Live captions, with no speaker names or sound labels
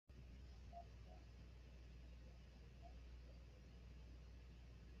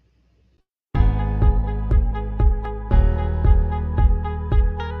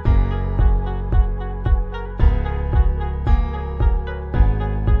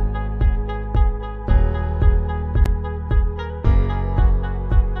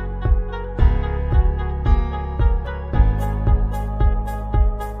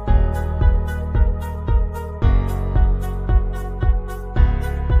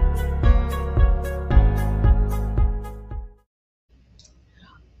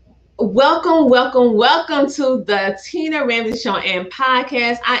Welcome to the Tina Ramsey Show and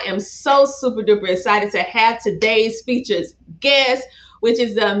Podcast. I am so super duper excited to have today's featured guest, which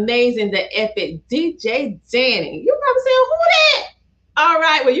is the amazing, the epic DJ Dani. You probably saying, who that? All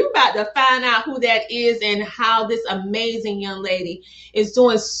right, well, you're about to find out who that is and how this amazing young lady is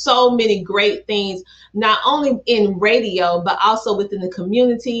doing so many great things, not only in radio, but also within the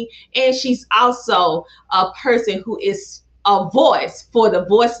community. And she's also a person who is a voice for the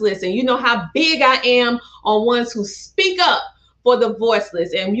voiceless. And you know how big I am on ones who speak up for the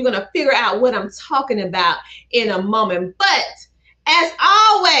voiceless. And you're going to figure out what I'm talking about in a moment. But as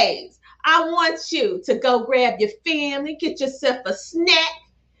always, I want you to go grab your family, get yourself a snack.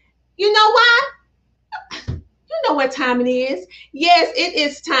 You know why? You know what time it is. Yes, it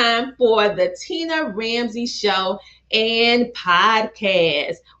is time for the Tina Ramsey Show and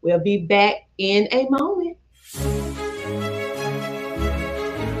Podcast. We'll be back in a moment.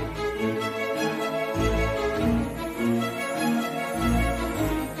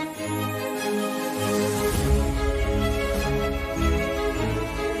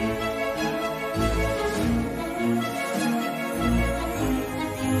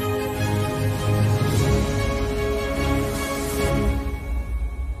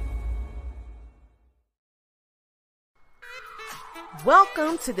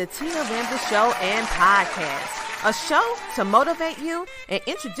 Welcome to the Tina Ramsey Show and Podcast, a show to motivate you and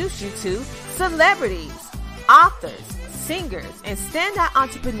introduce you to celebrities, authors, singers, and standout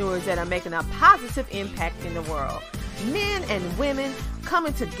entrepreneurs that are making a positive impact in the world. Men and women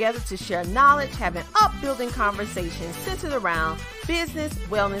coming together to share knowledge, having upbuilding conversations centered around business,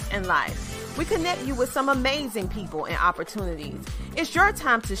 wellness, and life. We connect you with some amazing people and opportunities. It's your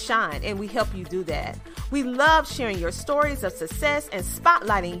time to shine, and we help you do that. We love sharing your stories of success and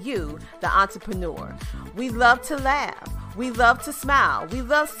spotlighting you, the entrepreneur. We love to laugh. We love to smile. We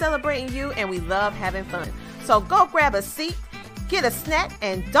love celebrating you, and we love having fun. So go grab a seat, get a snack,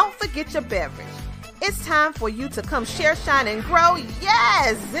 and don't forget your beverage. It's time for you to come share, shine, and grow.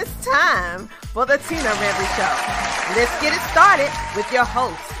 Yes, it's time for the Tina Ramsey Show. Let's get it started with your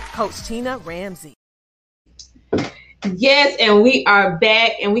host, Coach Tina Ramsey. Yes, and we are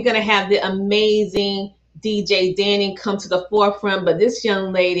back, and we're going to have the amazing DJ Dani come to the forefront. But this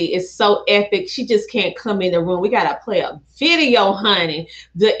young lady is so epic. She just can't come in the room. We got to play a video, honey,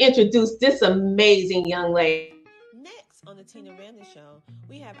 to introduce this amazing young lady. Next on the Tina Ramsey Show,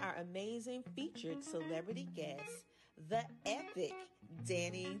 we have our amazing featured celebrity guest, the epic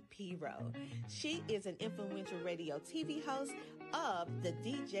Dani Piro. She is an influential radio TV host of the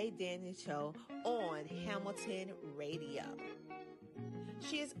DJ Dani Show on Hamilton Radio.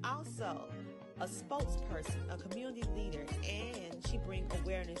 She is also a spokesperson, a community leader, and she brings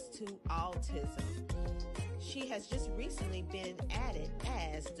awareness to autism. She has just recently been added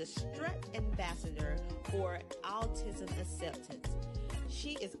as the Strut Ambassador for Autism Acceptance.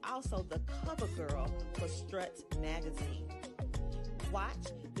 She is also the cover girl for Strut Magazine. Watch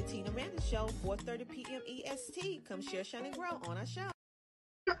the Tina Ramsey Show, 4:30 p.m. EST. Come share, shine, and grow on our show.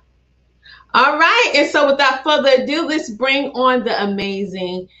 All right, and so without further ado, let's bring on the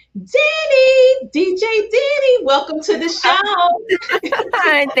amazing Dani, DJ Dani. Welcome to the show.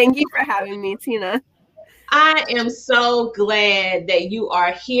 Hi, thank you for having me, Tina. I am so glad that you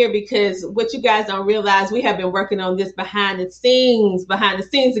are here, because what you guys don't realize, we have been working on this behind the scenes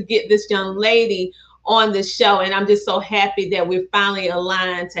to get this young lady on the show. And I'm just so happy that we're finally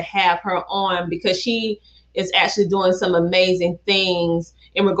aligned to have her on, because she is actually doing some amazing things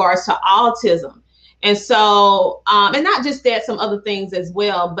in regards to autism. And so, and not just that, some other things as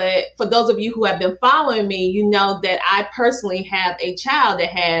well. But for those of you who have been following me, you know that I personally have a child that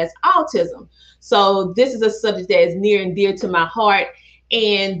has autism. So this is a subject that is near and dear to my heart.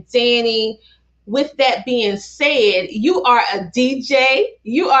 And Dani, with that being said, you are a DJ,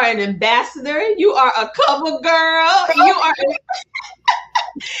 you are an ambassador, you are a cover girl,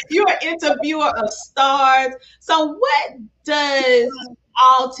 you're an interviewer of stars. So what does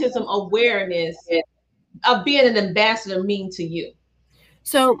autism awareness of being an ambassador mean to you?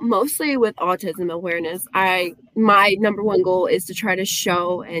 So mostly with autism awareness, my number one goal is to try to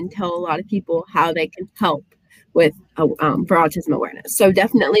show and tell a lot of people how they can help with for autism awareness. So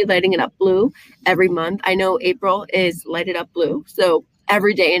definitely lighting it up blue every month. I know April is Light It Up Blue. So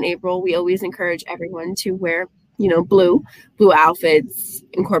every day in April, we always encourage everyone to wear, blue outfits,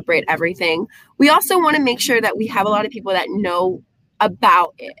 incorporate everything. We also want to make sure that we have a lot of people that know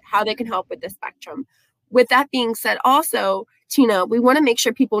about it, how they can help with the spectrum. With that being said, also, Tina, we want to make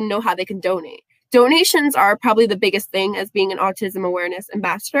sure people know how they can donate. Donations are probably the biggest thing as being an autism awareness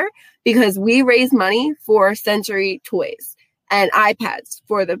ambassador, because we raise money for sensory toys. and iPads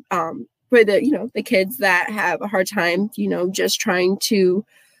for the the kids that have a hard time, just trying to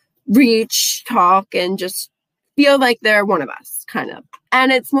reach, talk, and just feel like they're one of us, kind of.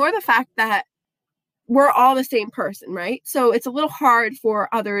 And it's more the fact that we're all the same person, right? So it's a little hard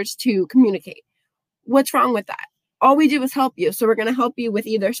for others to communicate. What's wrong with that? All we do is help you. So we're going to help you with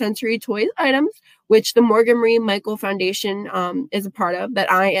either sensory toy items, which the Morgan Marie Michael Foundation is a part of,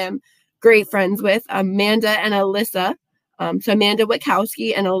 that I am great friends with, Amanda and Alyssa. So Amanda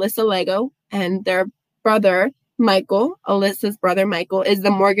Witkowski and Alyssa Lego, and their brother, Michael, Alyssa's brother, Michael, is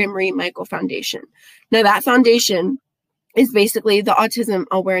the Morgan Marie Michael Foundation. Now, that foundation is basically the Autism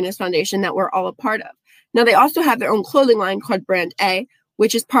Awareness Foundation that we're all a part of. Now, they also have their own clothing line called Brand A,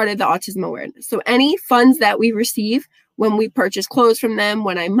 which is part of the Autism Awareness. So any funds that we receive when we purchase clothes from them,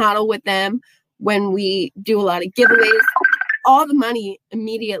 when I model with them, when we do a lot of giveaways, all the money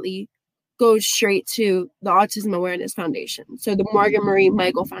immediately goes straight to the Autism Awareness Foundation. So the Morgan Marie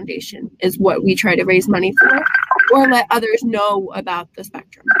Michael Foundation is what we try to raise money for, or let others know about the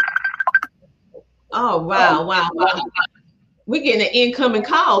spectrum. Oh, wow. We're getting an incoming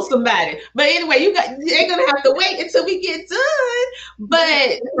call, somebody. But anyway, they're gonna have to wait until we get done.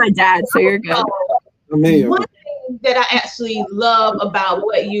 But my dad, so you're good. One thing that I actually love about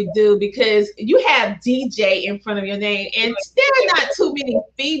what you do, because you have DJ in front of your name, and there are not too many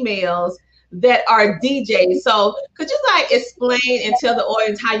females that are DJs. So could you explain and tell the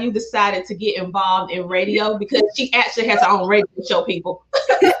audience how you decided to get involved in radio? Because she actually has her own radio show, people.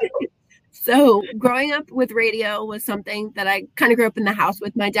 So growing up with radio was something that I kind of grew up in the house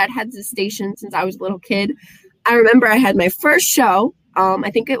with. My dad had this station since I was a little kid. I remember I had my first show. I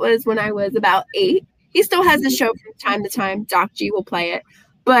think it was when I was about 8. He still has the show from time to time. Doc G will play it.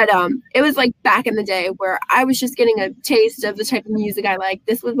 But it was back in the day where I was just getting a taste of the type of music I like.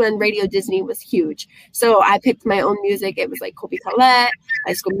 This was when Radio Disney was huge. So I picked my own music. It was like Kobe Collette,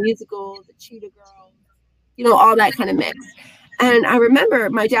 High School Musical, The Cheetah Girls, all that kind of mix. And I remember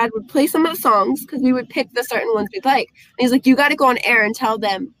my dad would play some of the songs because we would pick the certain ones we'd like. And he's like, you got to go on air and tell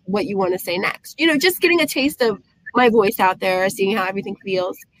them what you want to say next. Just getting a taste of my voice out there, seeing how everything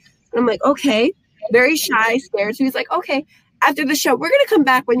feels. And I'm like, okay, very shy, scared. So he's like, okay, after the show, we're going to come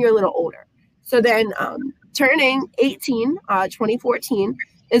back when you're a little older. So then turning 18, 2014,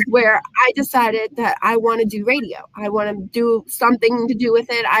 is where I decided that I want to do radio. I want to do something to do with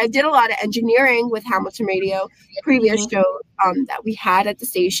it. I did a lot of engineering with Hamilton Radio, previous shows that we had at the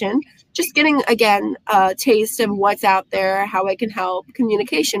station, just getting, again, a taste of what's out there, how I can help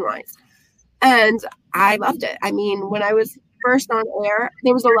communication-wise. And I loved it. I mean, when I was first on air,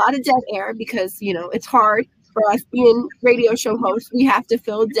 there was a lot of dead air because, it's hard for us being radio show hosts. We have to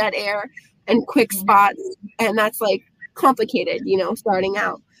fill dead air and quick spots, and that's complicated, starting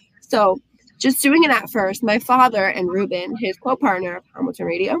out. So just doing it at first, my father and Ruben, his co-partner of Hamilton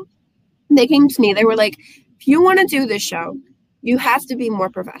Radio, they came to me. They were like, if you want to do this show, you have to be more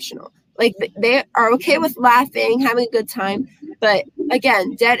professional. They are okay with laughing, having a good time. But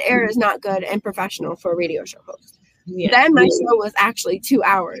again, dead air is not good and professional for a radio show host. Yeah. Then my show was actually 2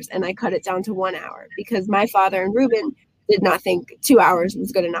 hours, and I cut it down to 1 hour because my father and Ruben did not think 2 hours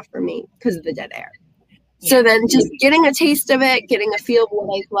was good enough for me because of the dead air. So then just getting a taste of it, getting a feel of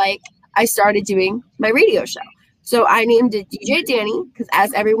what I like, I started doing my radio show. So I named it DJ Dani because,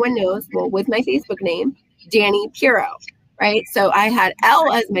 as everyone knows, with my Facebook name, Dani Puro, right? So I had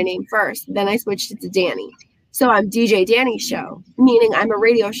L as my name first, then I switched it to Dani. So I'm DJ Dani Show, meaning I'm a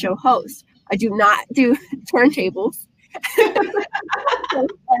radio show host. I do not do turntables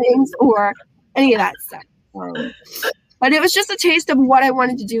or any of that stuff. But it was just a taste of what I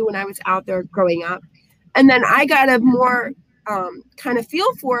wanted to do when I was out there growing up. And then I got a more kind of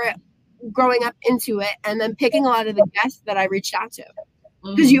feel for it growing up into it, and then picking a lot of the guests that I reached out to.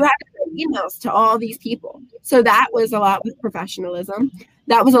 Because you have to send emails to all these people. So that was a lot with professionalism.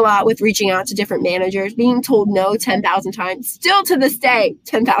 That was a lot with reaching out to different managers, being told no 10,000 times, still to this day,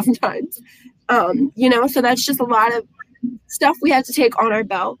 10,000 times. So that's just a lot of stuff we had to take on our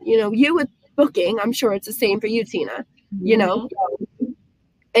belt. You with booking, I'm sure it's the same for you, Tina.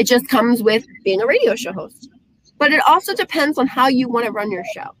 It just comes with being a radio show host. But it also depends on how you want to run your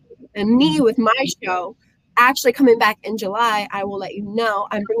show. And me with my show, actually coming back in July, I will let you know,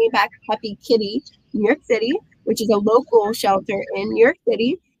 I'm bringing back Puppy Kitty, New York City, which is a local shelter in New York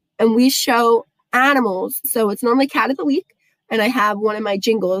City. And we show animals. So it's normally Cat of the Week. And I have one of my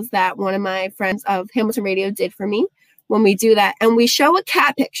jingles that one of my friends of Hamilton Radio did for me when we do that. And we show a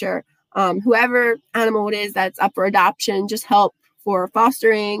cat picture, whoever animal it is that's up for adoption, just help for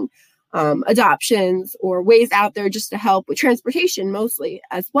fostering, adoptions, or ways out there just to help with transportation mostly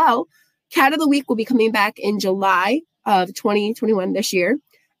as well. Cat of the Week will be coming back in July of 2021 this year.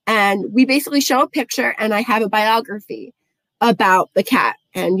 And we basically show a picture and I have a biography about the cat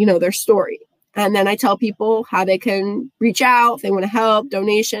and, you know, their story. And then I tell people how they can reach out if they want to help,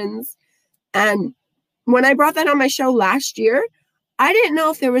 donations. And when I brought that on my show last year, I didn't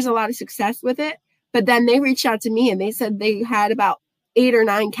know if there was a lot of success with it. But then they reached out to me and they said they had about 8 or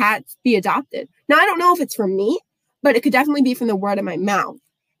 9 cats be adopted. Now, I don't know if it's from me, but it could definitely be from the word of my mouth.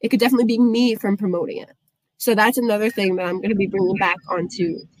 It could definitely be me from promoting it. So that's another thing that I'm going to be bringing back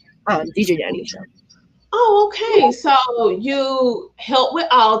onto DJ Dani show. Oh, okay. So you help with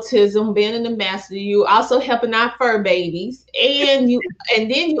autism, being an ambassador. You also helping our fur babies, and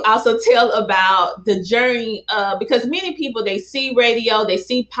then you also tell about the journey. Because many people, they see radio, they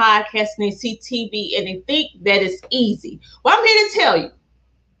see podcasts, and they see TV, and they think that it's easy. Well, I'm here to tell you,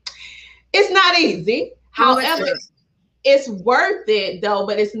 it's not easy. However, it's worth it though,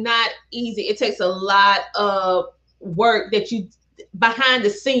 but it's not easy. It takes a lot of work that you behind the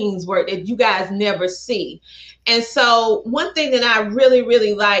scenes work that you guys never see. And so one thing that I really,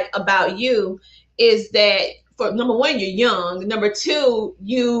 really like about you is that, for number one, you're young. Number two,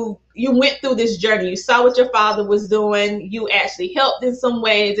 you went through this journey. You saw what your father was doing. You actually helped in some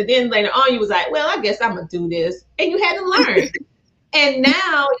ways. And then later on, you was like, well, I guess I'm going to do this. And you had to learn. And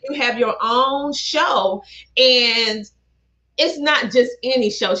now you have your own show. And it's not just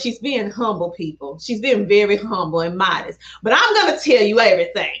any show. She's being humble, people. She's being very humble and modest. But I'm going to tell you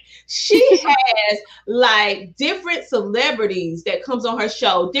everything. She has like different celebrities that comes on her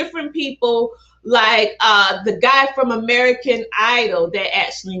show, different people, like the guy from American Idol that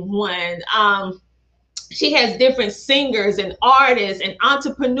actually won. She has different singers and artists and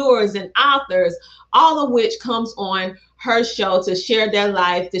entrepreneurs and authors, all of which comes on her show to share their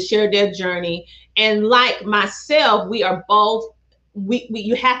life, to share their journey. And like myself, we are both,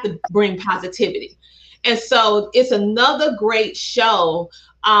 you have to bring positivity. And so it's another great show.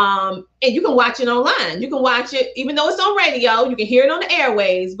 And you can watch it online. You can watch it, even though it's on radio, you can hear it on the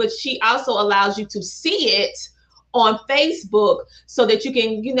airways, but she also allows you to see it on Facebook so that you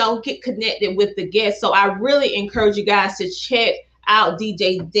can, you know, get connected with the guests. So I really encourage you guys to check out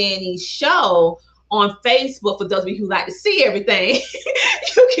DJ Dani's show on Facebook. For those of you who like to see everything,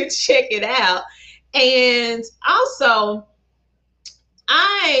 you can check it out. And also,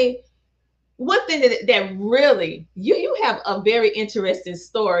 one thing that really, you have a very interesting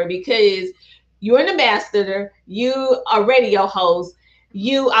story, because you're an ambassador, you are a radio host,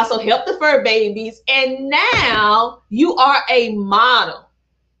 you also help the fur babies, and now you are a model.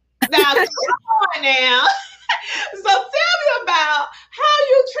 Now, come on now. So tell me about how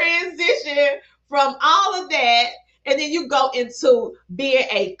you transition from all of that, and then you go into being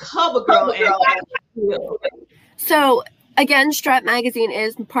a cover girl. So again, Strut Magazine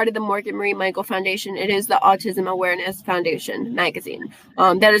is part of the Morgan Marie Michael Foundation. It is the Autism Awareness Foundation magazine.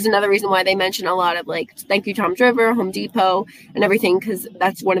 That is another reason why they mention a lot of, like, thank you Tom's River, Home Depot, and everything, because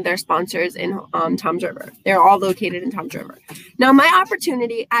that's one of their sponsors in Tom's River. They're all located in Tom's River. Now, my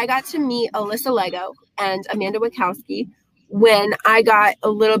opportunity, I got to meet Alyssa Lego and Amanda Wachowski when I got a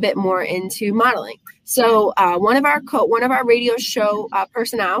little bit more into modeling. So one of our radio show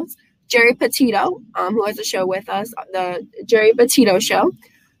personnels, Jerry Petito, who has a show with us, the Jerry Petito Show,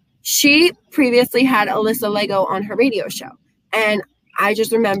 she previously had Alyssa Lego on her radio show. And I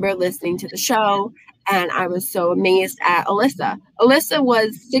just remember listening to the show, and I was so amazed at Alyssa. Alyssa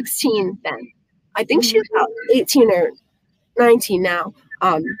was 16 then. I think she's about 18 or 19 now,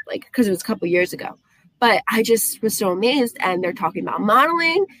 because it was a couple years ago. But I just was so amazed, and they're talking about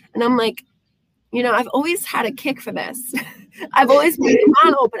modeling, and I'm like, you know, I've always had a kick for this. I've always wanted to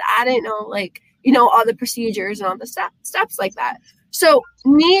model, but I didn't know, like, you know, all the procedures and all the steps like that. So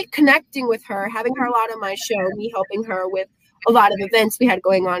me connecting with her, having her a lot on my show, me helping her with a lot of events we had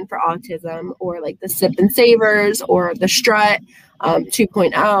going on for autism, or like the Sip and Savers or the Strut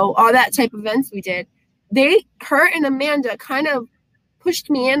 2.0, all that type of events we did. Her and Amanda kind of pushed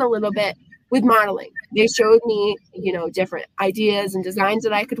me in a little bit with modeling. They showed me, you know, different ideas and designs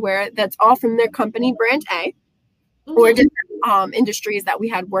that I could wear. That's all from their company, Brand A, or different industries that we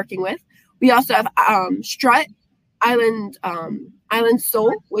had working with. We also have Strut Island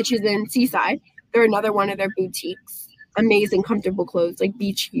Soul, which is in Seaside. They're another one of their boutiques. Amazing, comfortable clothes, like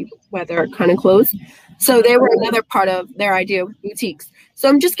beachy weather kind of clothes. So they were another part of their idea with boutiques. So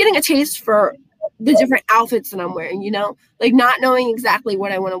I'm just getting a taste for the different outfits that I'm wearing, you know, like not knowing exactly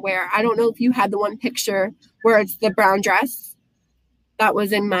what I want to wear. I don't know if you had the one picture where it's the brown dress that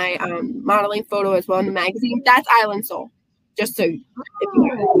was in my modeling photo as well in the magazine. That's Island Soul. Just so,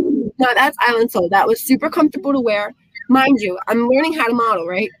 no, that's Island Soul. That was super comfortable to wear. Mind you, I'm learning how to model,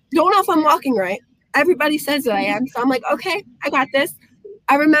 right? Don't know if I'm walking right. everybody says that I am. So I'm like, okay, I got this.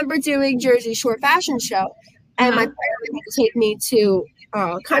 I remember doing Jersey Shore fashion show, and my parents would take me to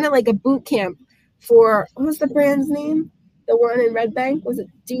kind of like a boot camp for, what was the brand's name? The one in Red Bank? Was it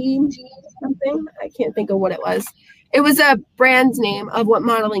Dean something? I can't think of what it was. It was a brand's name of what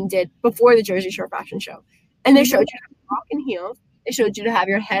modeling did before the Jersey Shore fashion show. And they showed you how to walk in heels. They showed you to have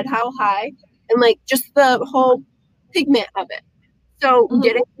your head how high, and like just the whole pigment of it. So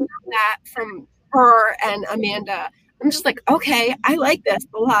getting that from her and Amanda, I'm just like, okay, I like this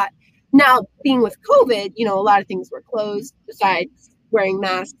a lot. Now, being with COVID, you know, a lot of things were closed besides wearing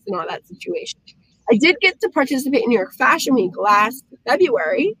masks and all that situation. I did get to participate in New York Fashion Week last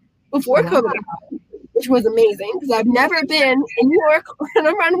February before COVID happened, which was amazing because I've never been in New York on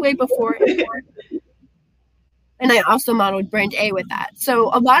a runway before. And I also modeled Brand A with that. So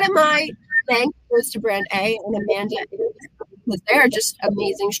a lot of my thanks goes to Brand A and Amanda because they are just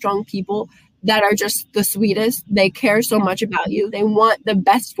amazing, strong people that are just the sweetest. They care so much about you. They want the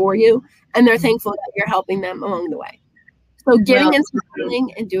best for you, and they're thankful that you're helping them along the way. So getting into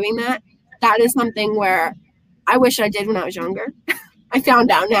modeling and doing that is something where I wish I did when I was younger. I found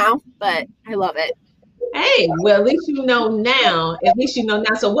out now, but I love it. Hey, well, at least you know now. At least you know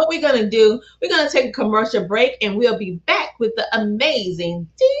now. So what we're going to do, we're going to take a commercial break, and we'll be back with the amazing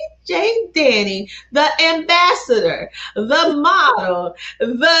DJ Dani, the ambassador, the model,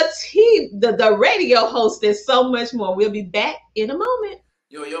 the radio host, and so much more. We'll be back in a moment.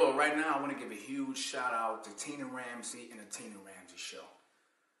 Yo, right now I want to give a huge shout out to Tina Ramsey and the Tina Ramsey Show.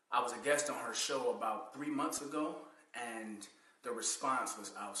 I was a guest on her show about 3 months ago, and the response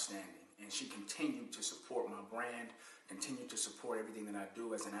was outstanding. And she continued to support my brand, continued to support everything that I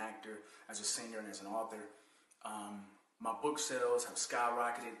do as an actor, as a singer, and as an author. My book sales have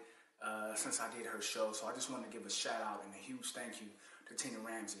skyrocketed since I did her show. So I just want to give a shout out and a huge thank you to Tina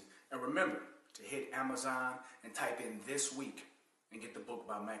Ramsey. And remember to hit Amazon and type in "this week" and get the book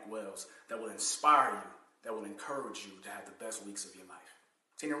by Mac Wells that will inspire you, that will encourage you to have the best weeks of your life.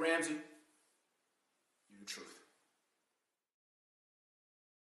 Tina Ramsey, you the truth.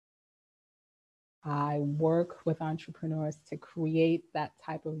 I work with entrepreneurs to create that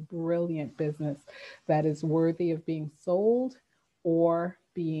type of brilliant business that is worthy of being sold or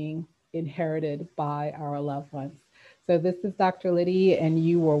being inherited by our loved ones. So this is Dr. Liddy, and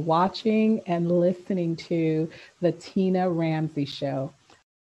you were watching and listening to the Tina Ramsey Show.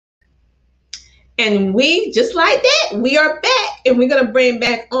 And we, just like that, we are back, and we're going to bring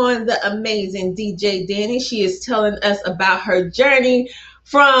back on the amazing DJ Dani. She is telling us about her journey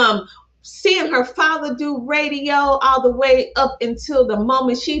from seeing her father do radio all the way up until the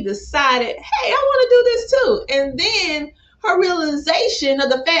moment she decided, hey, I want to do this too. And then her realization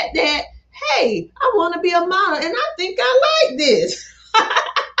of the fact that, hey, I want to be a model, and I think I like this.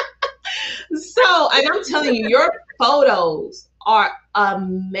 So, and I'm telling you, your photos are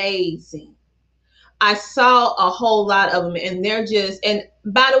amazing. I saw a whole lot of them, and they're just, and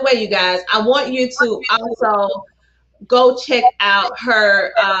by the way, you guys, I want you to also go check out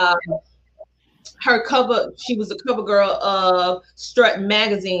her cover. She was the cover girl of Strut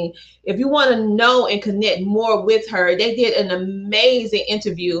magazine. If you want to know and connect more with her, they did an amazing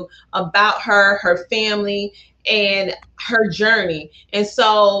interview about her family, and her journey. And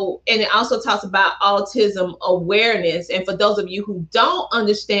so, and it also talks about autism awareness. And for those of you who don't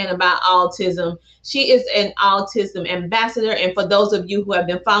understand about autism, she is an autism ambassador. And for those of you who have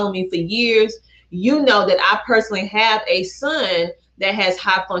been following me for years, you know that I personally have a son that has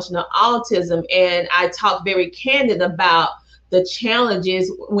high functional autism. And I talk very candid about the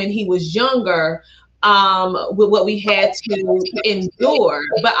challenges when he was younger, with what we had to endure,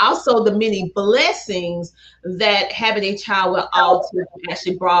 but also the many blessings that having a child with autism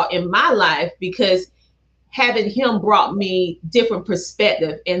actually brought in my life, because having him brought me different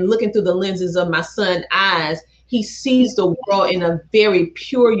perspective, and looking through the lenses of my son's eyes, he sees the world in a very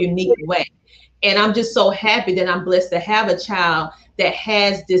pure, unique way. And I'm just so happy that I'm blessed to have a child that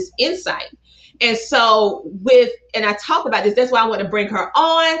has this insight. And so and I talk about this, that's why I want to bring her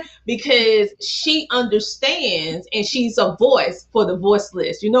on, because she understands, and she's a voice for the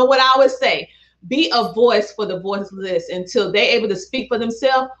voiceless. You know what I always say? Be a voice for the voiceless until they're able to speak for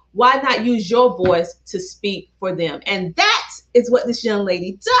themselves. Why not use your voice to speak for them? And that is what this young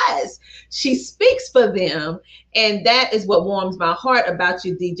lady does. She speaks for them. And that is what warms my heart about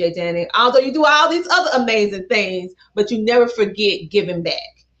you, DJ Dani. Although you do all these other amazing things, but you never forget giving back.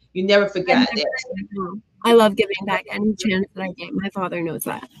 You never forgot that. I love giving back any chance that I get. My father knows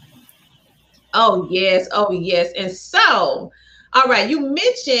that. Oh, yes. Oh, yes. And so All right, you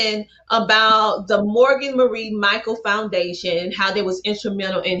mentioned about the Morgan Marie Michael Foundation, how they was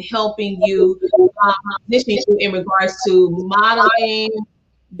instrumental in helping you, positioning you in regards to modeling,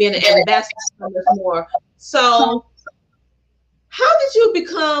 being an ambassador, so much more. So, how did you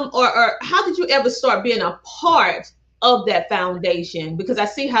become, or how did you ever start being a part of that foundation? Because I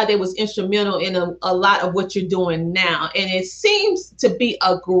see how they was instrumental in a lot of what you're doing now, and it seems to be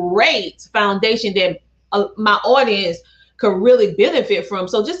a great foundation that my audience could really benefit from.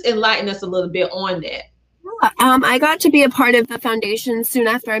 So just enlighten us a little bit on that. I got to be a part of the foundation soon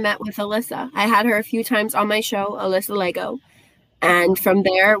after I met with Alyssa. I had her a few times on my show, Alyssa Lego. And from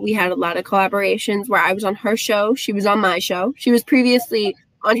there, we had a lot of collaborations where I was on her show. She was on my show. She was previously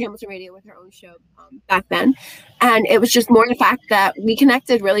on Hamilton Radio with her own show back then. And it was just more the fact that we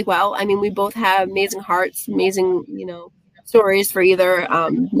connected really well. I mean, we both have amazing hearts, amazing, stories for either.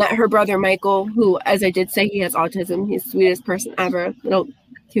 Met her brother, Michael, who, as I did say, he has autism. He's the sweetest person ever, little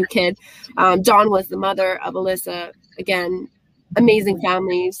cute kid. Dawn was the mother of Alyssa. Again, amazing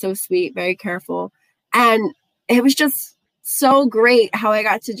family, so sweet, very careful. And it was just so great how I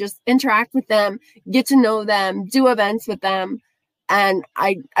got to just interact with them, get to know them, do events with them. And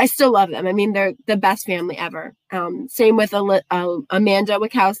I still love them. I mean, they're the best family ever. Same with Amanda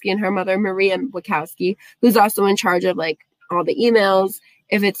Wachowski and her mother, Maria Wachowski, who's also in charge of all the emails.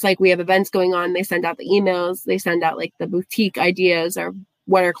 If it's we have events going on, they send out the emails. They send out the boutique ideas or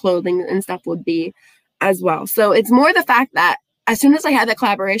what our clothing and stuff would be as well. So it's more the fact that as soon as I had that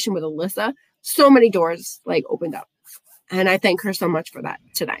collaboration with Alyssa, so many doors opened up. And I thank her so much for that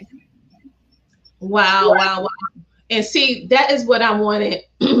today. Wow. And see, that is what I wanted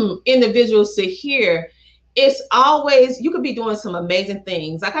individuals to hear. It's always, you could be doing some amazing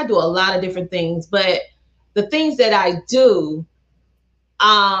things. I do a lot of different things, but the things that I do,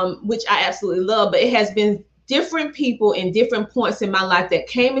 which I absolutely love, but it has been different people in different points in my life that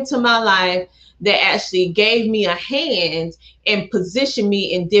came into my life that actually gave me a hand and positioned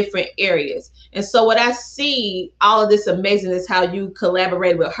me in different areas. And so what I see, all of this amazing is how you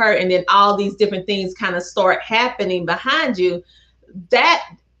collaborate with her, and then all these different things kind of start happening behind you. That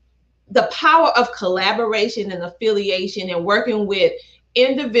the power of collaboration and affiliation and working with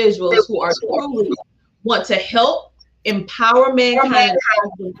individuals who are truly want to help empower mankind,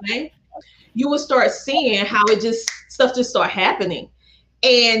 you will start seeing how stuff just start happening.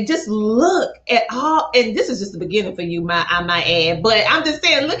 And just look at all, and this is just the beginning for you, I might add, but I'm just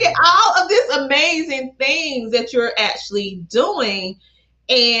saying, look at all of this amazing things that you're actually doing.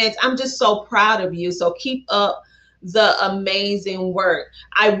 And I'm just so proud of you. So keep up the amazing work.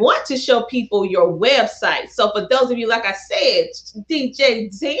 I want to show people your website. So for those of you, like I said, DJ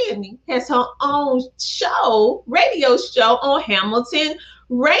Dani has her own show, radio show on Hamilton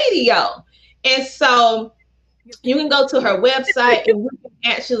Radio. And so you can go to her website and you can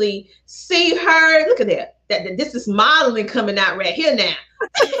actually see her. Look at that. This is modeling coming out right here now.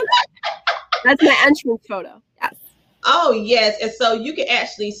 That's my entrance photo. Yes. Oh, yes. And so you can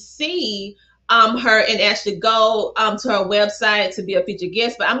actually see her and actually go to her website to be a featured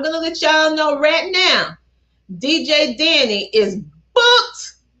guest. But I'm going to let y'all know right now, DJ Dani is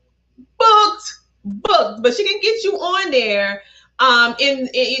booked. But she can get you on there in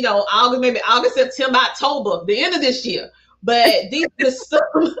August, maybe August, September, October, the end of this year. But these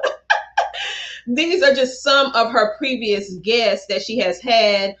are just some of her previous guests that she has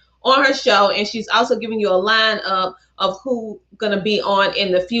had on her show, and she's also giving you a lineup of who going to be on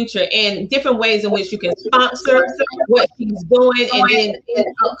in the future and different ways in which you can sponsor what she's doing, and then in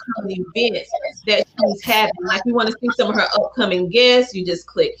upcoming events that she's having. Like, you want to see some of her upcoming guests, you just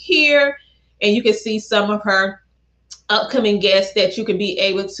click here and you can see some of her upcoming guests that you can be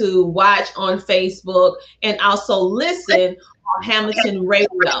able to watch on Facebook and also listen on Hamilton Radio.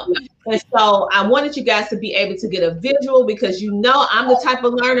 And so I wanted you guys to be able to get a visual, because I'm the type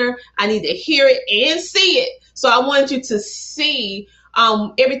of learner, I need to hear it and see it. So I want you to see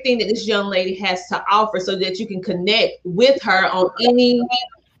everything that this young lady has to offer so that you can connect with her on any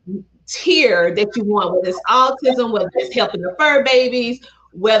tier that you want, whether it's autism, whether it's helping the fur babies,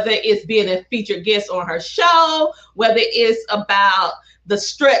 whether it's being a featured guest on her show, whether it's about the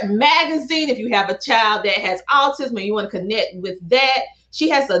Strut magazine, if you have a child that has autism and you want to connect with that. She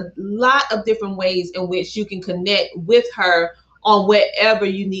has a lot of different ways in which you can connect with her on whatever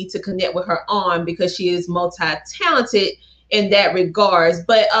you need to connect with her on, because she is multi-talented in that regards.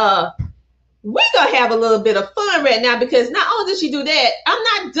 But we're going to have a little bit of fun right now, because not only does she do that, I'm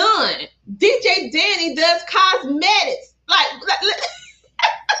not done. DJ Dani does cosmetics.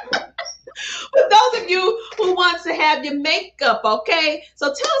 For those of you who want to have your makeup, okay? So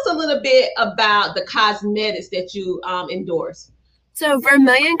tell us a little bit about the cosmetics that you endorse. So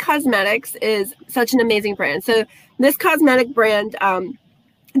Vermilion Cosmetics is such an amazing brand. So this cosmetic brand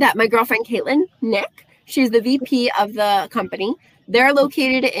that my girlfriend Caitlin Nick, she's the VP of the company. They're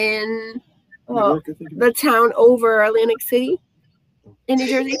located in the town over Atlantic City in New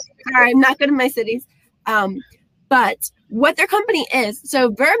Jersey. Sorry, I'm not good at my cities. But what their company is, so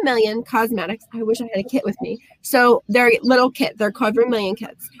Vermilion Cosmetics, I wish I had a kit with me. So they're little kit. They're called Vermilion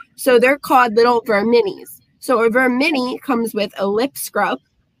kits. So they're called little Verminis. So a Vermini comes with a lip scrub.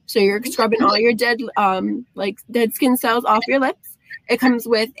 So you're scrubbing all your dead skin cells off your lips. It comes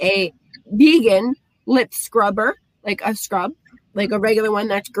with a vegan lip scrubber, like a scrub, like a regular one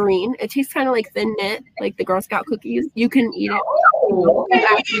that's green. It tastes kind of like Thin Knit, like the Girl Scout cookies. You can eat it.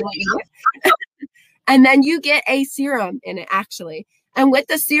 And then you get a serum in it, actually. And with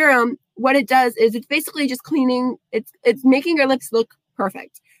the serum, what it does is it's basically just cleaning. It's making your lips look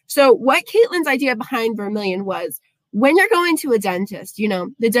perfect. So what Caitlin's idea behind Vermilion was, when you're going to a dentist, you know,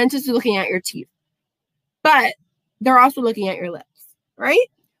 the dentist is looking at your teeth, but they're also looking at your lips, right?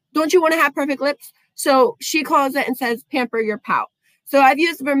 Don't you want to have perfect lips? So she calls it and says, pamper your pout. So I've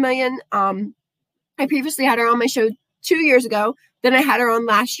used Vermilion. I previously had her on my show 2 years ago. Then I had her on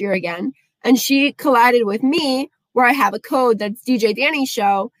last year again. And she collided with me where I have a code that's DJ Dani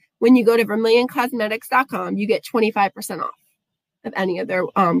Show. When you go to vermilioncosmetics.com, you get 25% off of any of their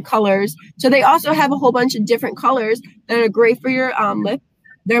colors. So they also have a whole bunch of different colors that are great for your lip.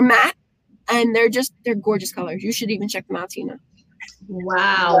 They're matte and they're gorgeous colors. You should even check them out, Tina.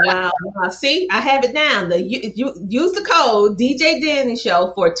 Wow. See, I have it down. You use the code DJ Dani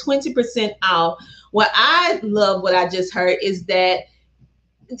Show for 20% off. What I love, what I just heard, is that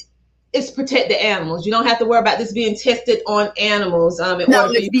it's protect the animals. You don't have to worry about this being tested on animals.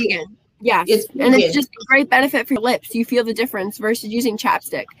 It's vegan. Yes. And it's just a great benefit for your lips. You feel the difference versus using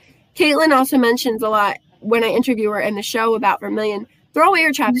chapstick. Caitlin also mentions a lot when I interview her in the show about Vermilion. Throw away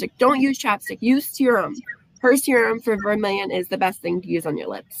your chapstick. Don't use chapstick. Use serum. Her serum for Vermilion is the best thing to use on your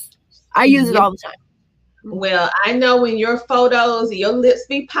lips. I use it all the time. Well, I know when your photos, your lips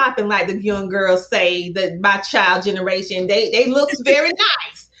be popping, like the young girls say, that my child generation, they looks very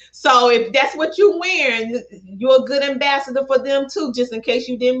nice. So if that's what you're wearing, you're a good ambassador for them too, just in case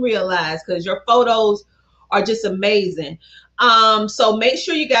you didn't realize, because your photos are just amazing. So make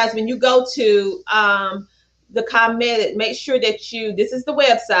sure you guys, when you go to the cosmetic, make sure that this is the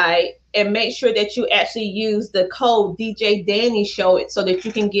website, and make sure that you actually use the code DJ Dani Show so that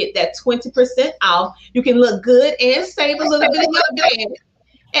you can get that 20% off. You can look good and save a little bit of your bag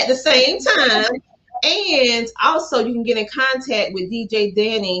at the same time. And also you can get in contact with DJ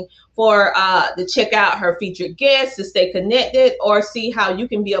Dani for to check out her featured guests, to stay connected, or see how you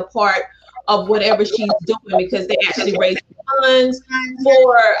can be a part of whatever she's doing, because they actually raise funds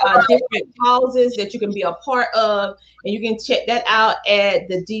for different causes that you can be a part of. And you can check that out at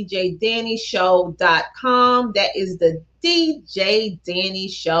the DJDaniShow.com. That is the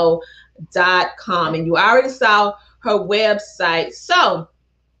DJDaniShow.com. And you already saw her website. So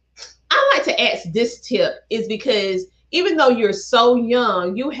I like to ask this tip, is because even though you're so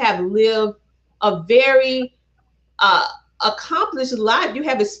young, you have lived a very accomplished life. You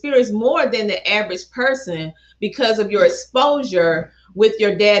have experienced more than the average person because of your exposure with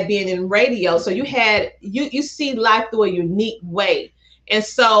your dad being in radio. So you see life through a unique way. And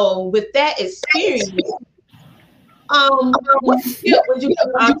so with that experience, what tip would you give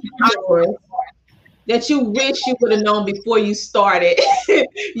entrepreneurs that you wish you would have known before you started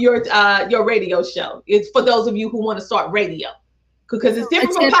your radio show? It's for those of you who want to start radio, because it's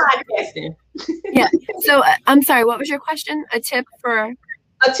different from podcasting. Yeah. So I'm sorry, what was your question? A tip for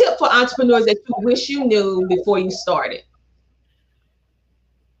entrepreneurs that you wish you knew before you started.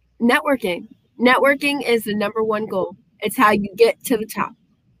 Networking. Networking is the number one goal. It's how you get to the top.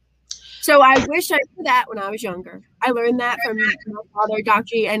 So I wish I knew that when I was younger. I learned that from my father,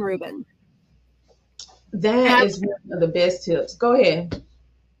 Dr. and Ruben. That is one of the best tips. Go ahead.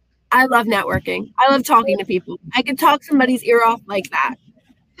 I love networking. I love talking to people. I can talk somebody's ear off like that.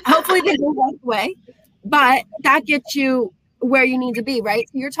 Hopefully they don't walk away, but that gets you where you need to be, right?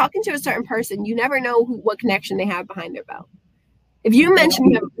 So you're talking to a certain person. You never know what connection they have behind their belt. If you mention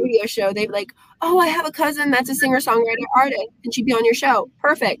you have a radio show, they'd be like, oh, I have a cousin that's a singer-songwriter artist, and she'd be on your show.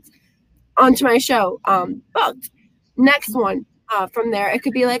 Perfect. Onto my show. Booked. Next one. From there, it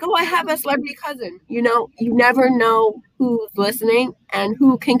could be like, oh, I have a celebrity cousin. You know, you never know who's listening and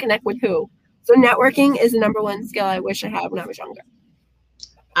who can connect with who. So networking is the number one skill I wish I had when I was younger.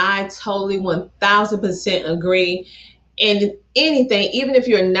 I totally 1000% agree. And anything, even if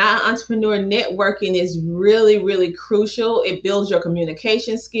you're not an entrepreneur, networking is really, really crucial. It builds your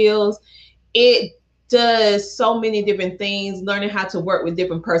communication skills. It does so many different things, learning how to work with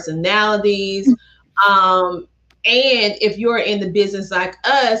different personalities. And if you're in the business like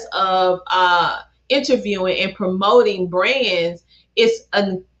us of interviewing and promoting brands, it's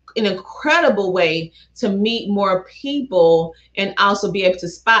an incredible way to meet more people and also be able to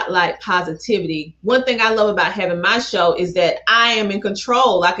spotlight positivity. One thing I love about having my show is that I am in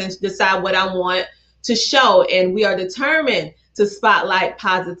control. I can decide what I want to show, and we are determined to spotlight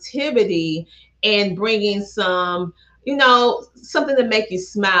positivity and bringing some, you know, something to make you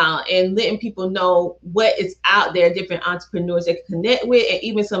smile and letting people know what is out there, different entrepreneurs they can connect with, and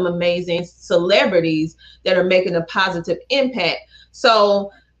even some amazing celebrities that are making a positive impact.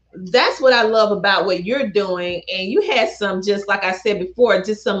 So that's what I love about what you're doing. And you had some, just like I said before,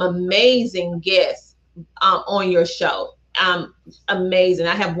 just some amazing guests on your show. Amazing.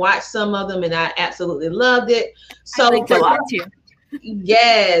 I have watched some of them and I absolutely loved it. So I liked it a lot too.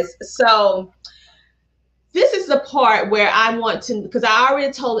 Yes. So this is the part where I want to, because I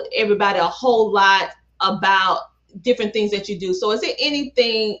already told everybody a whole lot about different things that you do. So is there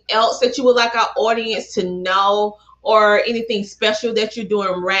anything else that you would like our audience to know, or anything special that you're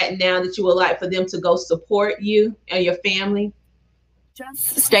doing right now that you would like for them to go support you and your family?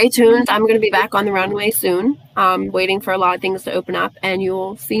 Just stay tuned. I'm going to be back on the runway soon. Waiting for a lot of things to open up, and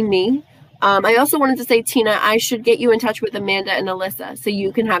you'll see me. I also wanted to say, Tina, I should get you in touch with Amanda and Alyssa so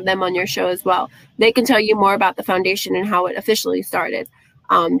you can have them on your show as well. They can tell you more about the foundation and how it officially started,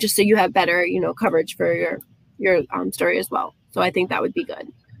 just so you have better, you know, coverage for your story as well. So I think that would be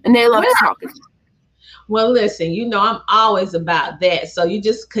good. And they love to talk as well. Well, listen, you know, I'm always about that. So you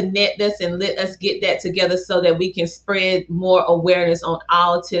just connect us and let us get that together so that we can spread more awareness on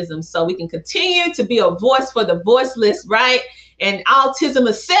autism, so we can continue to be a voice for the voiceless, right? And autism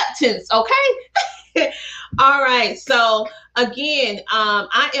acceptance, okay? All right. So again,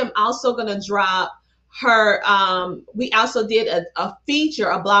 I am also going to drop her, we also did a feature,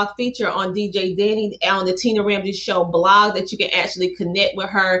 a blog feature on DJ Dani on the Tina Ramsey Show blog, that you can actually connect with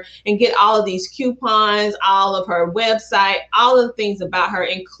her and get all of these coupons, all of her website, all of the things about her,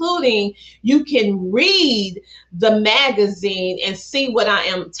 including you can read the magazine and see what I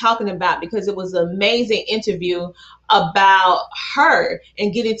am talking about, because it was an amazing interview about her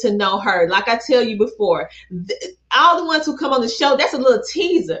and getting to know her. Like I tell you before, all the ones who come on the show, that's a little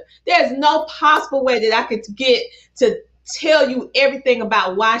teaser. There's no possible way that I could get to tell you everything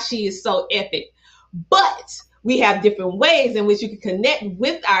about why she is so epic. But we have different ways in which you can connect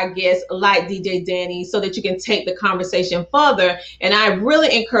with our guests like DJ Dani, so that you can take the conversation further. And I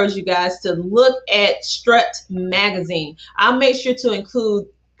really encourage you guys to look at Strut Magazine. I'll make sure to include,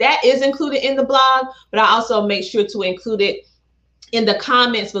 that is included in the blog, but I also make sure to include it in the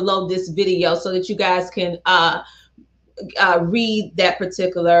comments below this video so that you guys can read that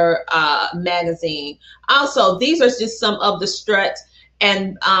particular magazine. Also, these are just some of the Strut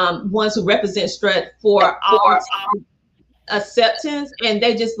and ones who represent Strut for our acceptance, and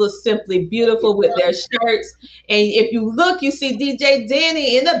they just look simply beautiful with their shirts. And if you look, you see DJ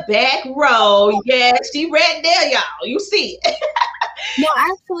Dani in the back row. Yeah, she right there, y'all. You see it. No,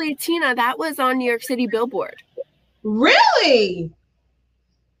 actually, Tina, that was on New York City Billboard. Really?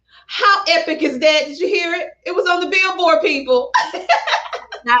 How epic is that? Did you hear it? It was on the Billboard, people.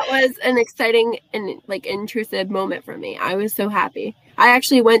 That was an exciting and like intrusive moment for me. I was so happy. I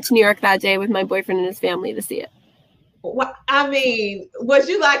actually went to New York that day with my boyfriend and his family to see it. Well, I mean, was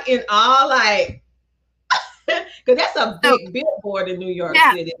you like in awe, like, because that's a big billboard in New York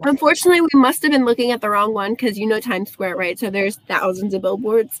City. Unfortunately, we must have been looking at the wrong one, because you know Times Square, right? So there's thousands of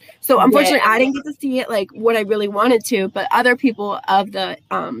billboards. So unfortunately, I didn't get to see it like what I really wanted to, but other people of the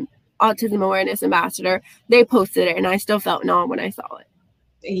Autism Awareness Ambassador, they posted it, and I still felt in awe when I saw it.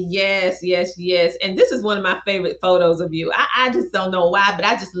 Yes, yes, yes. And this is one of my favorite photos of you. I just don't know why, but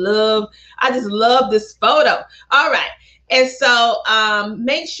I just love this photo. All right. And so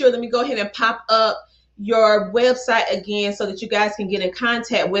make sure, let me go ahead and pop up your website again so that you guys can get in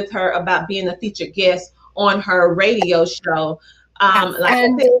contact with her about being a featured guest on her radio show. Go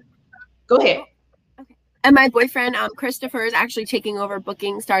ahead. Okay. And my boyfriend, Christopher, is actually taking over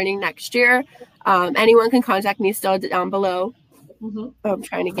booking starting next year. Anyone can contact me still down below. Mm-hmm. I'm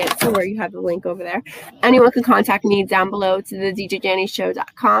trying to get to where you have the link over there. Anyone can contact me down below to the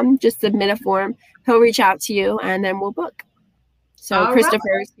DJDaniShow.com. Just submit a form. He'll reach out to you, and then we'll book. So all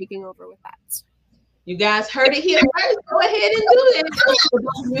Christopher is taking over with that. You guys heard it here first. Go ahead and do it. For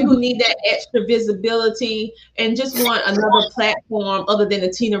those of you who need that extra visibility and just want another platform other than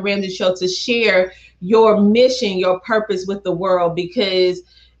the Tina Ramsey Show to share your mission, your purpose with the world, because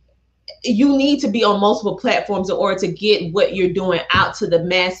you need to be on multiple platforms in order to get what you're doing out to the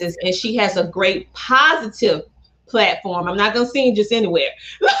masses. And she has a great positive platform. I'm not going to sing just anywhere.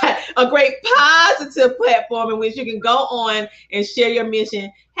 A great positive platform in which you can go on and share your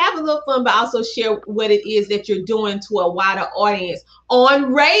mission, have a little fun, but also share what it is that you're doing to a wider audience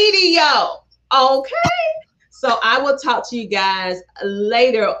on radio. Okay. So I will talk to you guys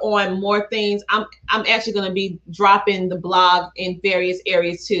later on more things. I'm actually going to be dropping the blog in various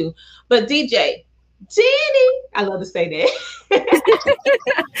areas too. But DJ Dani, I love to say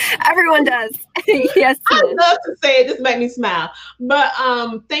that. Everyone does. Yes. I love to say it. Just make me smile. But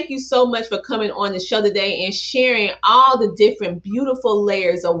thank you so much for coming on the show today and sharing all the different beautiful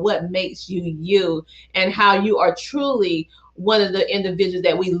layers of what makes you you and how you are truly one of the individuals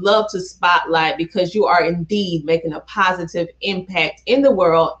that we love to spotlight, because you are indeed making a positive impact in the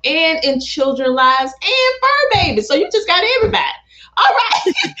world and in children's lives and fur babies. So you just got everybody. All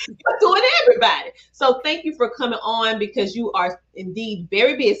right. You're doing everybody. So thank you for coming on, because you are indeed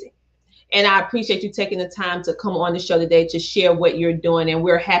very busy. And I appreciate you taking the time to come on the show today to share what you're doing. And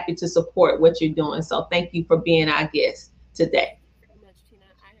we're happy to support what you're doing. So thank you for being our guest today.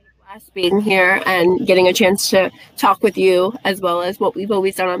 Being here and getting a chance to talk with you, as well as what we've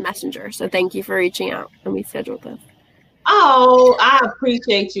always done on Messenger. So thank you for reaching out, and we scheduled this. Oh, I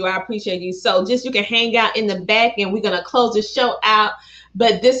appreciate you. I appreciate you. So just you can hang out in the back, and we're going to close the show out.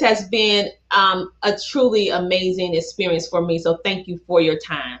 But this has been a truly amazing experience for me. So thank you for your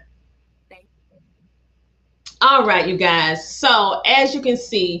time. Thank you. All right, you guys. So as you can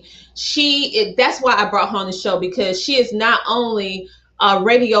see, that's why I brought her on the show, because she is not only a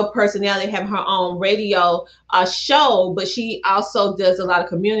radio personality, having her own radio show, but she also does a lot of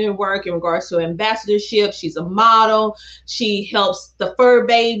community work in regards to ambassadorship. She's a model. She helps the fur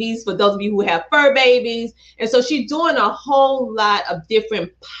babies, for those of you who have fur babies. And so she's doing a whole lot of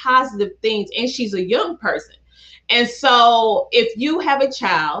different positive things, and she's a young person. And so if you have a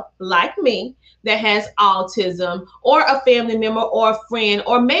child like me that has autism, or a family member or a friend,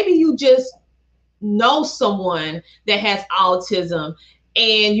 or maybe you just know someone that has autism,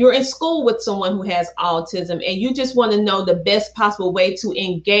 and you're in school with someone who has autism, and you just want to know the best possible way to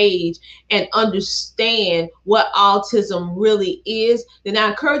engage and understand what autism really is, then I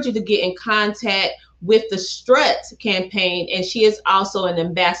encourage you to get in contact with the Strut campaign. And she is also an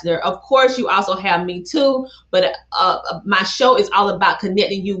ambassador. Of course, you also have me too, but my show is all about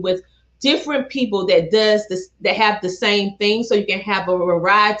connecting you with different people that have the same thing, so you can have a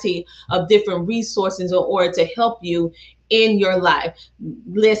variety of different resources in order to help you in your life.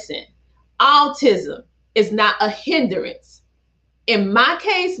 Listen, autism is not a hindrance. In my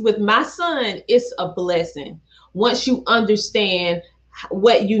case, with my son, it's a blessing. Once you understand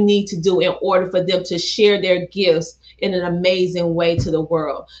what you need to do in order for them to share their gifts in an amazing way to the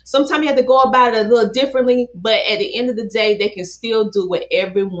world. Sometimes you have to go about it a little differently, but at the end of the day, they can still do what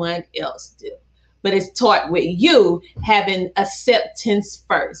everyone else do. But it's taught with you having acceptance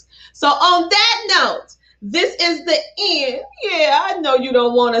first. So on that note, this is the end. Yeah, I know you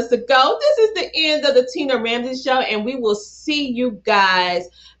don't want us to go. This is the end of the Tina Ramsey Show, and we will see you guys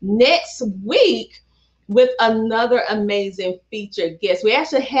next week with another amazing featured guest. We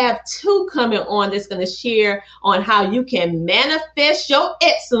actually have two coming on that's going to share on how you can manifest your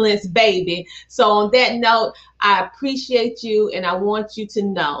excellence, baby. So on that note, I appreciate you, and I want you to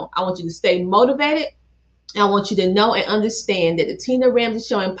know, I want you to stay motivated. I want you to know and understand that the Tina Ramsey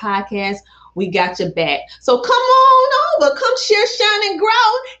Show and Podcast, we got your back. So come on over, come share, shine, and grow.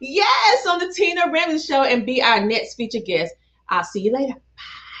 Yes, on the Tina Ramsey Show, and be our next featured guest. I'll see you later.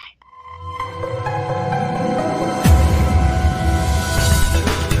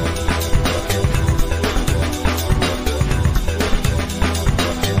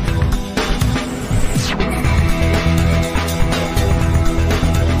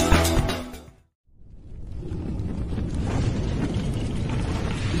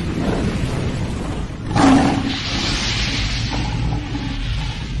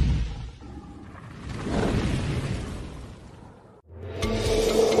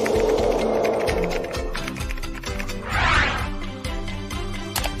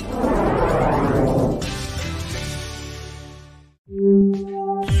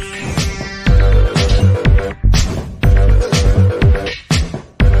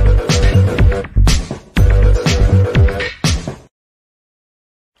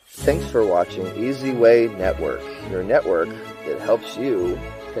 Thanks for watching Easy Way Network, your network that helps you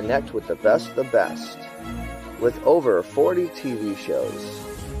connect with the best. With over 40 TV shows,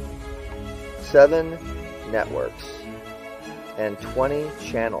 7 networks, and 20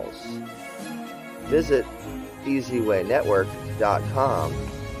 channels. Visit EasyWayNetwork.com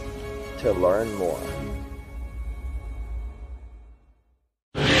to learn more.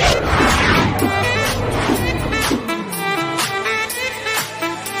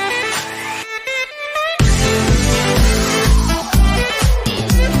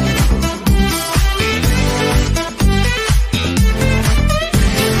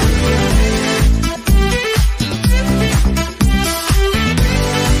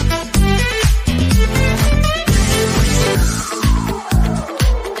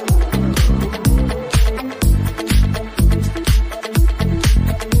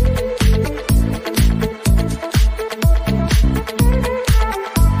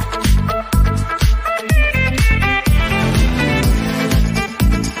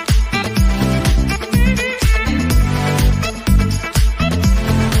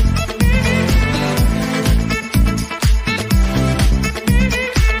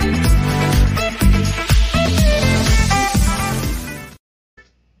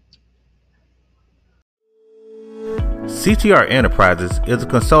 CTR Enterprises is a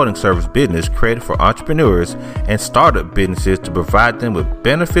consulting service business created for entrepreneurs and startup businesses to provide them with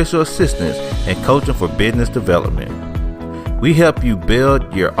beneficial assistance and coaching for business development. We help you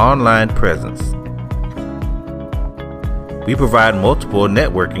build your online presence. We provide multiple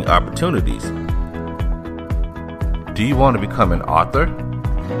networking opportunities. Do you want to become an author?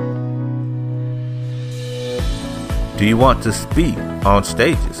 Do you want to speak on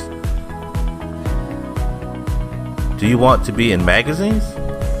stages? Do you want to be in magazines?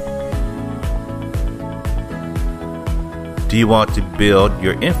 Do you want to build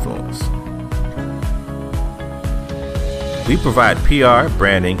your influence? We provide PR,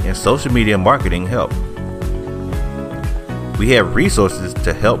 branding, and social media marketing help. We have resources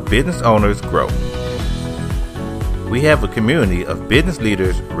to help business owners grow. We have a community of business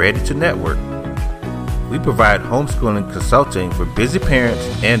leaders ready to network. We provide homeschooling consulting for busy parents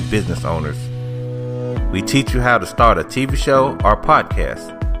and business owners. We teach you how to start a TV show or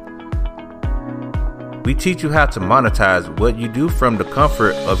podcast. We teach you how to monetize what you do from the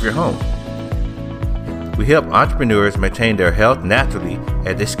comfort of your home. We help entrepreneurs maintain their health naturally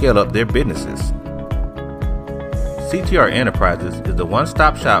as they scale up their businesses. CTR Enterprises is the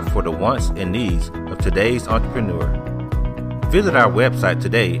one-stop shop for the wants and needs of today's entrepreneur. Visit our website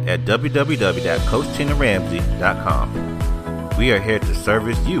today at www.coachtinaramsey.com. We are here to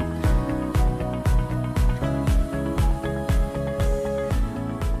service you.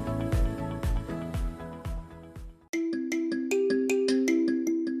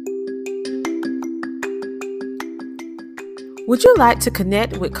 Would you like to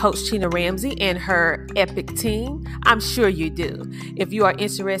connect with Coach Tina Ramsey and her epic team? I'm sure you do. If you are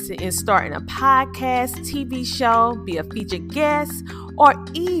interested in starting a podcast, TV show, be a featured guest, or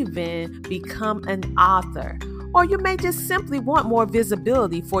even become an author, or you may just simply want more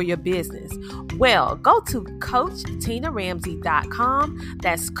visibility for your business, well, go to CoachTinaRamsey.com.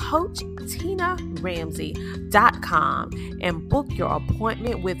 That's CoachTinaRamsey.com and book your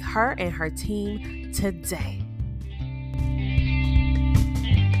appointment with her and her team today.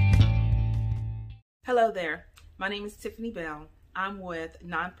 Hello there. My name is Tiffany Bell. I'm with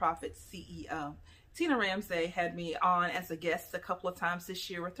Nonprofit CEO. Tina Ramsey had me on as a guest a couple of times this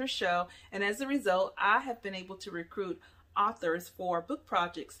year with her show, and as a result, I have been able to recruit authors for book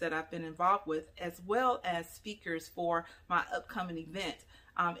projects that I've been involved with, as well as speakers for my upcoming event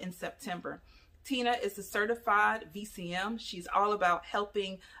in September. Tina is a certified VCM. She's all about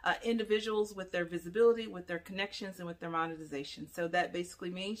helping individuals with their visibility, with their connections, and with their monetization. So that basically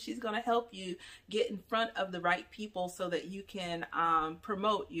means she's going to help you get in front of the right people so that you can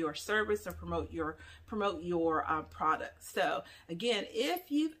promote your service or promote your product. So again, if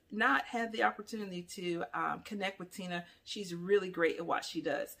you've not had the opportunity to connect with Tina, she's really great at what she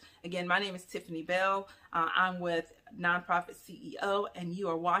does. Again, my name is Tiffany Bell. I'm with Nonprofit CEO, and you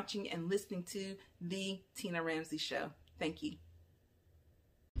are watching and listening to The Tina Ramsey Show. Thank you.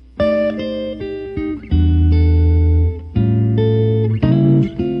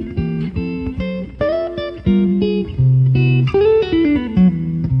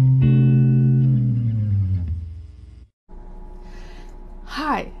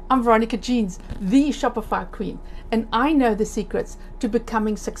 Hi, I'm Veronica Jeans, the Shopify Queen, and I know the secrets to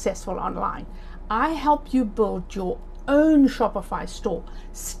becoming successful online. I help you build your own Shopify store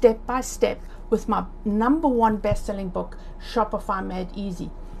step by step with my #1 best-selling book, Shopify Made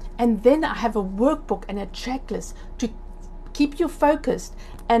Easy. And then I have a workbook and a checklist to keep you focused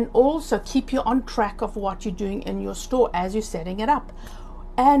and also keep you on track of what you're doing in your store as you're setting it up.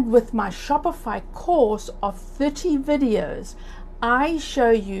 And with my Shopify course of 30 videos, I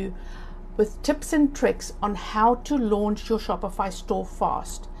show you with tips and tricks on how to launch your Shopify store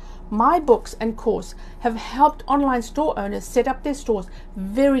fast. My books and course have helped online store owners set up their stores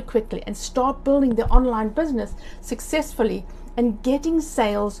very quickly and start building their online business successfully and getting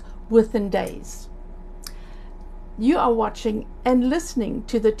sales within days. You are watching and listening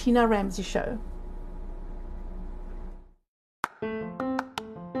to The Tina Ramsay Show.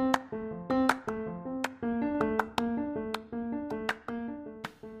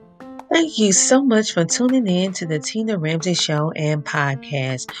 Thank you so much for tuning in to the Tina Ramsay Show and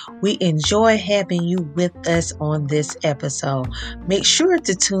podcast. We enjoy having you with us on this episode. Make sure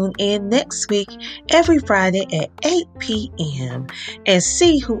to tune in next week, every Friday at 8 p.m. and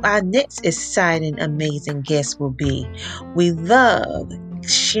see who our next exciting, amazing guest will be. We love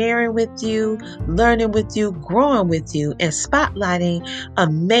sharing with you, learning with you, growing with you, and spotlighting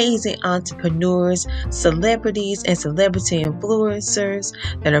amazing entrepreneurs, celebrities, and celebrity influencers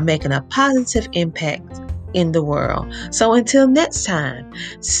that are making a positive impact in the world. So until next time,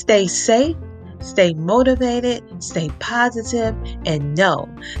 stay safe, stay motivated, stay positive, and know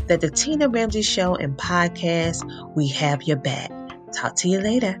that the Tina Ramsay Show and podcast, we have your back. Talk to you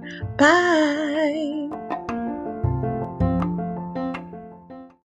later. Bye.